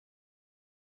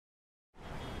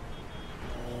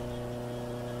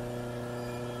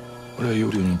What are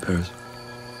you doing in Paris?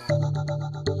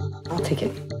 I'll take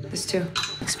it. This too.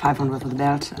 It's 500 for the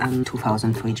belt and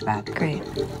 2,000 for each bag. Great.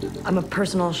 I'm a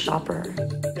personal shopper.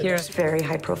 Kira's very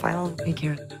high profile. Hey,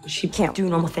 Kira. She can't do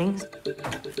normal things,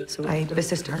 so I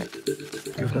assist her.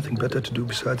 You have nothing better to do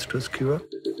besides dress Kira?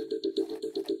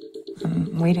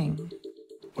 I'm waiting.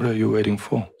 What are you waiting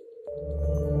for?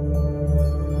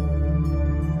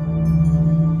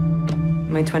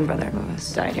 My twin brother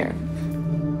was died here.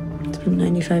 It's been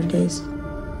 95 days.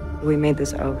 We made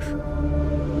this oath.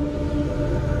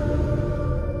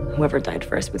 Whoever died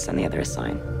first would send the other a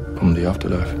sign. From the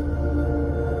afterlife.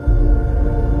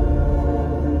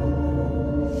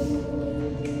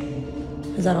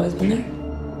 Has that always been there?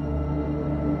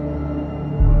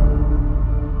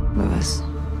 Louis,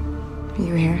 are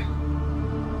you here?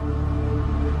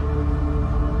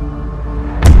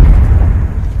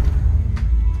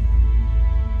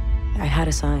 I had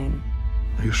a sign.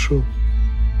 Are you sure?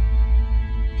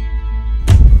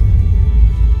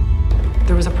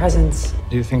 There was a presence.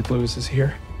 Do you think Louis is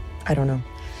here? I don't know.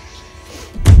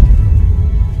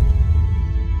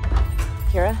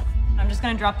 Kira? I'm just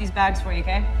gonna drop these bags for you,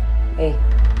 okay? Hey.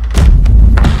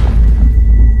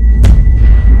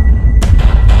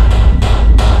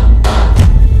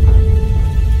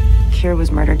 Kira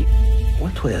was murdered.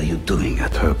 What were you doing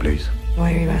at her place?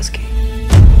 Why are you asking?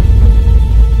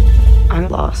 I'm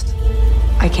lost.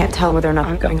 I can't tell whether or not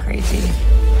I'm going crazy.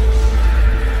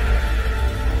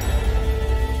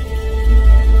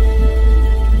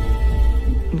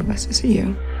 Louis, is it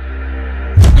you?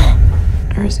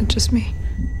 Or is it just me?